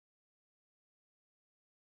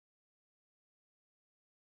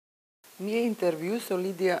Ние интервју со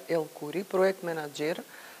Лидиа Кури, проект менаџер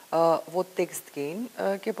во TextGain,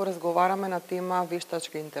 ќе поразговараме на тема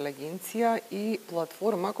вештачка интелигенција и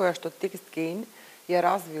платформа која што TextGain ја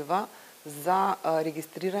развива за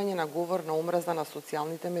регистрирање на говор на омраза на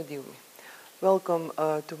социјалните медиуми. Welcome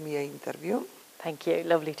to Mia interview. Thank you.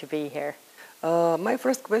 Lovely to be here. My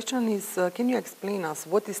first question is, can you explain us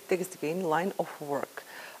what is TextGain line of work?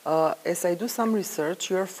 As I do some research,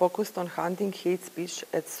 you are focused on hunting hate speech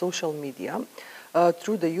at social media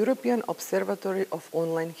through the European Observatory of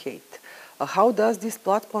Online Hate. How does this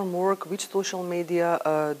platform work? Which social media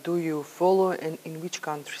do you follow and in which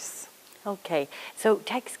countries? Okay, so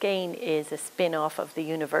TextGain is a spin-off of the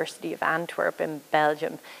University of Antwerp in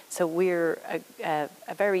Belgium. So we're a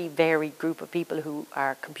very varied group of people who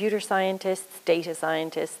are computer scientists, data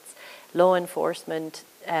scientists, law enforcement,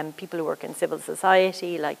 people who work in civil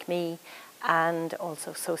society like me, and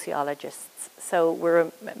also sociologists. So we're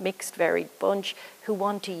a mixed, varied bunch who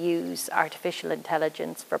want to use artificial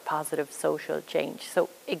intelligence for positive social change. So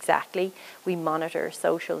exactly, we monitor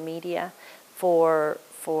social media for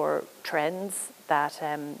trends that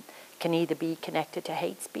can either be connected to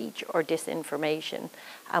hate speech or disinformation.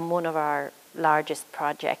 And one of our largest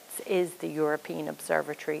projects is the European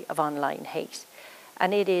Observatory of Online Hate.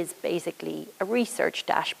 And it is basically a research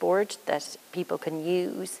dashboard that people can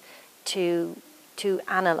use to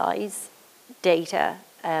analyze data.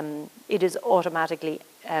 It is automatically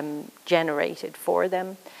generated for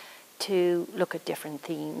them to look at different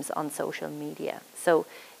themes on social media. So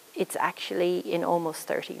it's actually in almost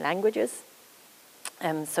 30 languages.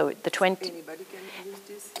 So the 20. Anybody can use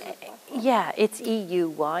this platform? Yeah, it's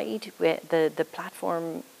EU-wide. The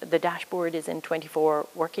platform, the dashboard is in 24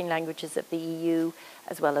 working languages of the EU,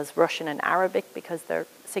 as well as Russian and Arabic, because they're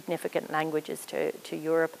significant languages to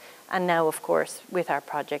Europe. And now, of course, with our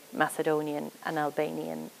project, Macedonian and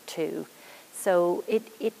Albanian too. So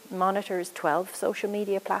it monitors 12 social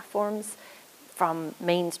media platforms, from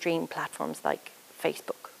mainstream platforms like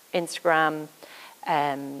Facebook, Instagram,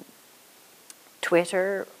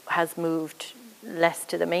 Twitter has moved less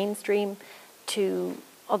to the mainstream, to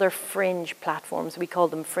other fringe platforms. We call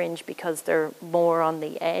them fringe because they're more on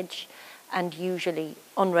the edge and usually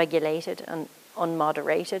unregulated and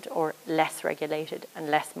unmoderated, or less regulated and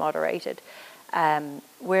less moderated,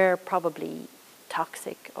 where probably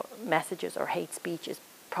toxic messages or hate speech is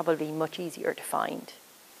probably much easier to find.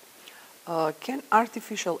 Can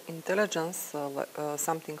artificial intelligence,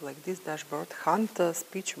 something like this dashboard, hunt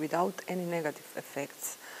speech without any negative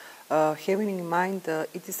effects? Having in mind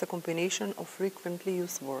it is a combination of frequently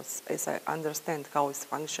used words, as I understand how it's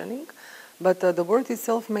functioning, but the word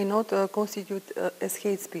itself may not constitute as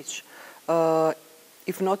hate speech,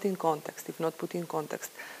 if not in context, if not put in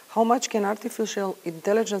context. How much can artificial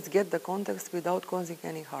intelligence get the context without causing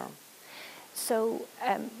any harm? So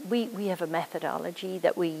we have a methodology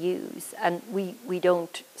that we use, and we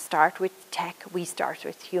don't start with tech, we start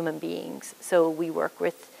with human beings. So we work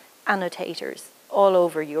with annotators all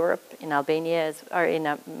over Europe, in Albania, or in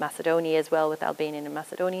Macedonia as well, with Albanian and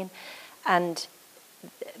Macedonian. And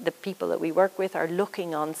the people that we work with are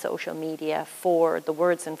looking on social media for the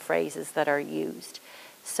words and phrases that are used.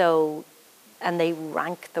 So, and they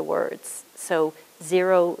rank the words. So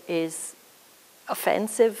 0 is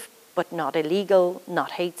offensive, but not illegal,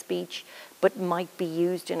 not hate speech, but might be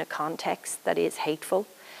used in a context that is hateful.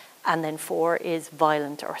 And then 4 is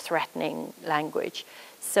violent or threatening language.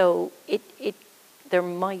 So there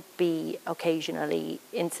might be occasionally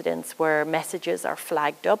incidents where messages are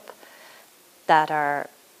flagged up that are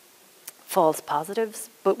false positives,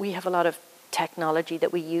 but we have a lot of technology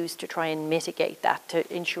that we use to try and mitigate that, to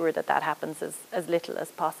ensure that that happens as little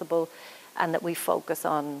as possible, and that we focus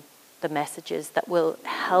on the messages that will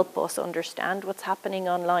help us understand what's happening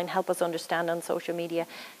online, help us understand on social media,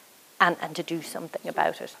 and to do something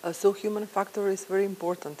about it. So human factor is very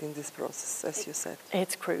important in this process, as you said.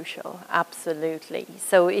 It's crucial, absolutely.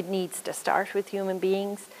 So it needs to start with human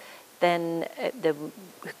beings, then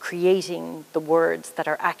creating the words that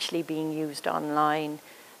are actually being used online,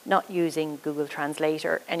 not using Google Translate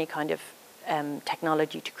or any kind of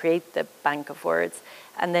technology to create the bank of words,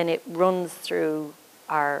 and then it runs through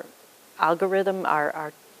our algorithm,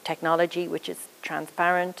 our technology, which is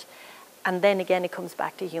transparent, and then again it comes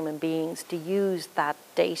back to human beings to use that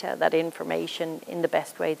data, that information, in the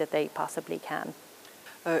best way that they possibly can.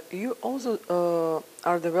 You also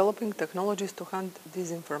are developing technologies to hunt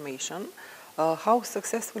disinformation. How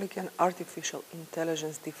successfully can artificial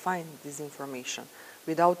intelligence define disinformation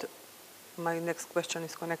without, my next question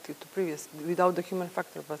is connected to previous, without the human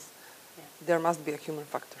factor, but there must be a human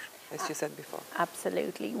factor, as you said before.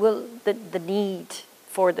 Absolutely. Well, the need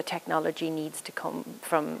for the technology needs to come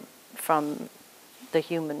from the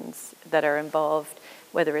humans that are involved,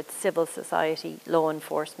 whether it's civil society, law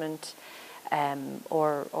enforcement,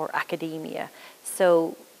 or academia.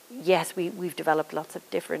 So yes, we've developed lots of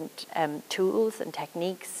different tools and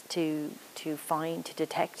techniques to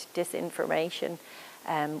detect disinformation.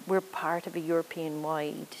 We're part of a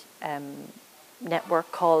European-wide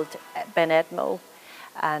network called BENEDMO,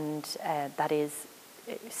 and that is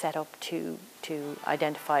set up to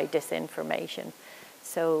identify disinformation.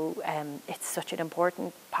 So it's such an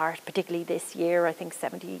important part, particularly this year. I think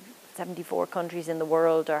 74 countries in the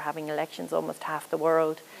world are having elections, almost half the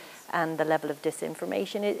world, and the level of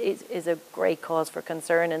disinformation is a great cause for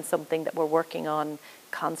concern and something that we're working on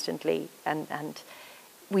constantly, and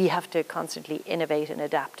we have to constantly innovate and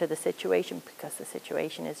adapt to the situation because the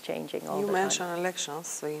situation is changing all the time. You mentioned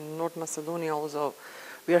elections in North Macedonia also.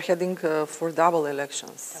 We are heading for double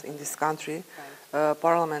elections in this country,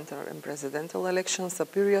 parliamentary and presidential elections, a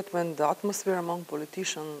period when the atmosphere among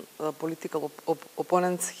political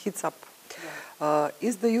opponents heats up.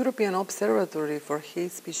 Is the European Observatory for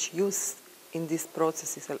Hate Speech used in these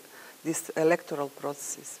processes, these electoral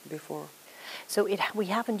processes before? So we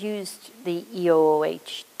haven't used the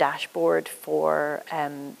EOH dashboard for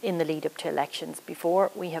in the lead up to elections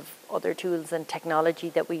before. We have other tools and technology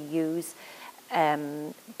that we use,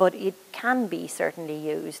 but it can be certainly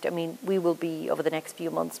used. I mean, we will be over the next few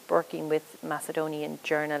months working with Macedonian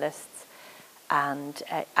journalists and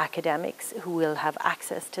academics who will have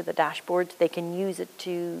access to the dashboard. They can use it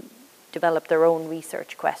to develop their own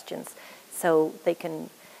research questions. So they can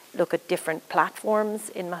look at different platforms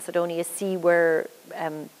in Macedonia, see where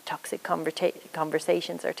toxic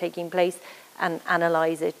conversations are taking place, and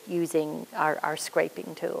analyse it using our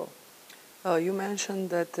scraping tool. You mentioned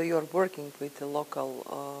that you're working with the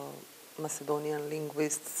local Macedonian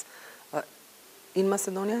linguists in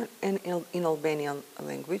Macedonian and in Albanian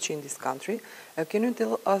language in this country. Can you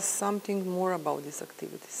tell us something more about these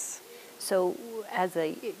activities? So as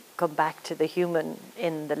I come back to the human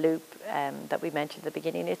in the loop that we mentioned at the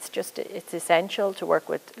beginning, it's essential to work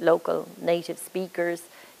with local native speakers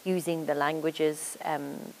using the languages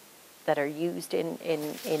that are used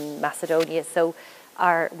in Macedonia. So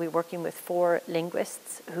we're working with 4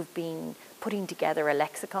 linguists who've been putting together a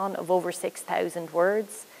lexicon of over 6,000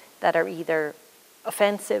 words that are either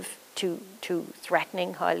offensive to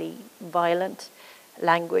threatening, highly violent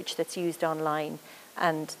language that's used online.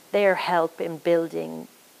 And their help in building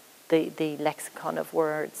the lexicon of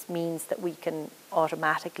words means that we can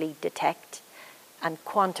automatically detect and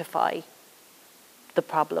quantify the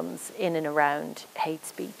problems in and around hate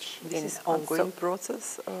speech. This is an ongoing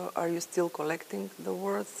process. Are you still collecting the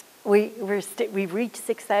words? We've reached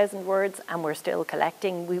 6,000 words and we're still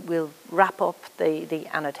collecting. We will wrap up the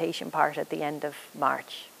annotation part at the end of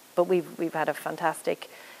March. But we've had a fantastic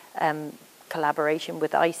collaboration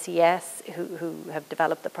with ICS, who have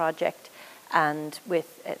developed the project, and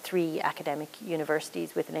with 3 academic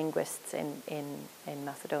universities with linguists in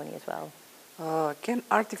Macedonia as well. Can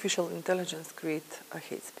artificial intelligence create a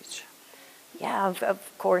hate speech? Yeah,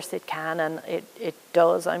 of course it can, and it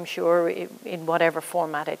does, I'm sure, in whatever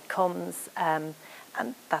format it comes. And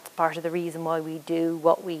that's part of the reason why we do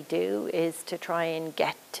what we do, is to try and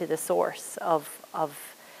get to the source of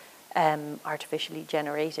artificially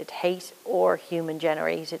generated hate or human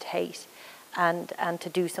generated hate, and to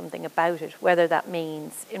do something about it, whether that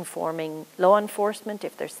means informing law enforcement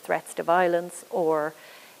if there's threats to violence, or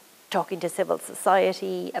talking to civil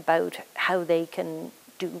society about how they can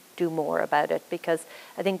do more about it. Because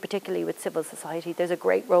I think particularly with civil society, there's a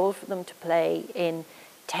great role for them to play in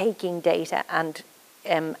taking data and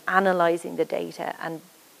analysing the data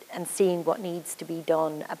and seeing what needs to be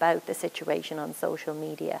done about the situation on social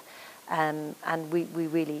media. And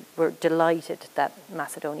we're delighted that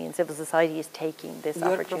Macedonian civil society is taking this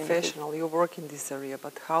opportunity. You're a professional, you work in this area,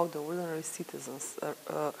 but how the ordinary citizens,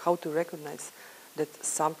 how to recognize that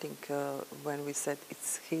something, when we said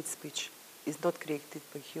it's hate speech, is not created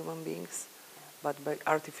by human beings, but by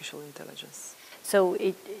artificial intelligence? So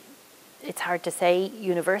it's hard to say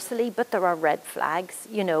universally, but there are red flags.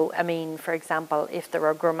 You know, I mean, for example, if there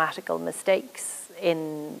are grammatical mistakes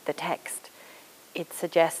in the text, it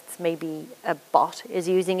suggests maybe a bot is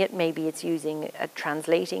using it, maybe it's using a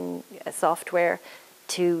translating software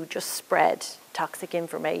to just spread toxic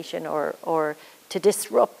information or to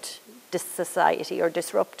disrupt this society or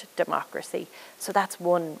disrupt democracy. So that's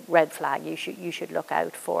one red flag you should look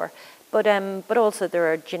out for. But also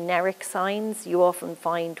there are generic signs you often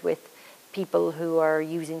find with people who are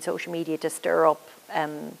using social media to stir up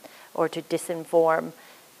or to disinform,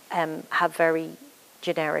 have very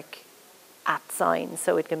generic @ sign,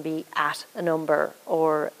 so it can be at a number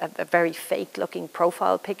or a very fake-looking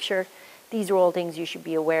profile picture. These are all things you should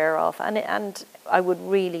be aware of, and I would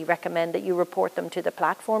really recommend that you report them to the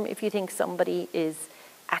platform. If you think somebody is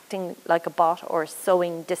acting like a bot or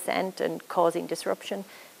sowing dissent and causing disruption,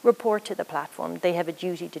 report to the platform. They have a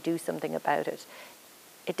duty to do something about it.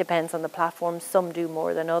 It depends on the platform. Some do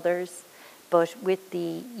more than others. But with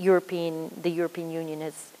the European Union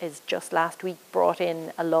has just last week brought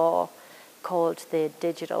in a law called the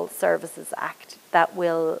Digital Services Act that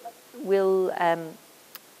will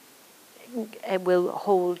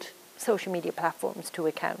hold social media platforms to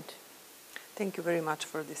account. Thank you very much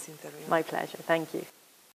for this interview. My pleasure. Thank you.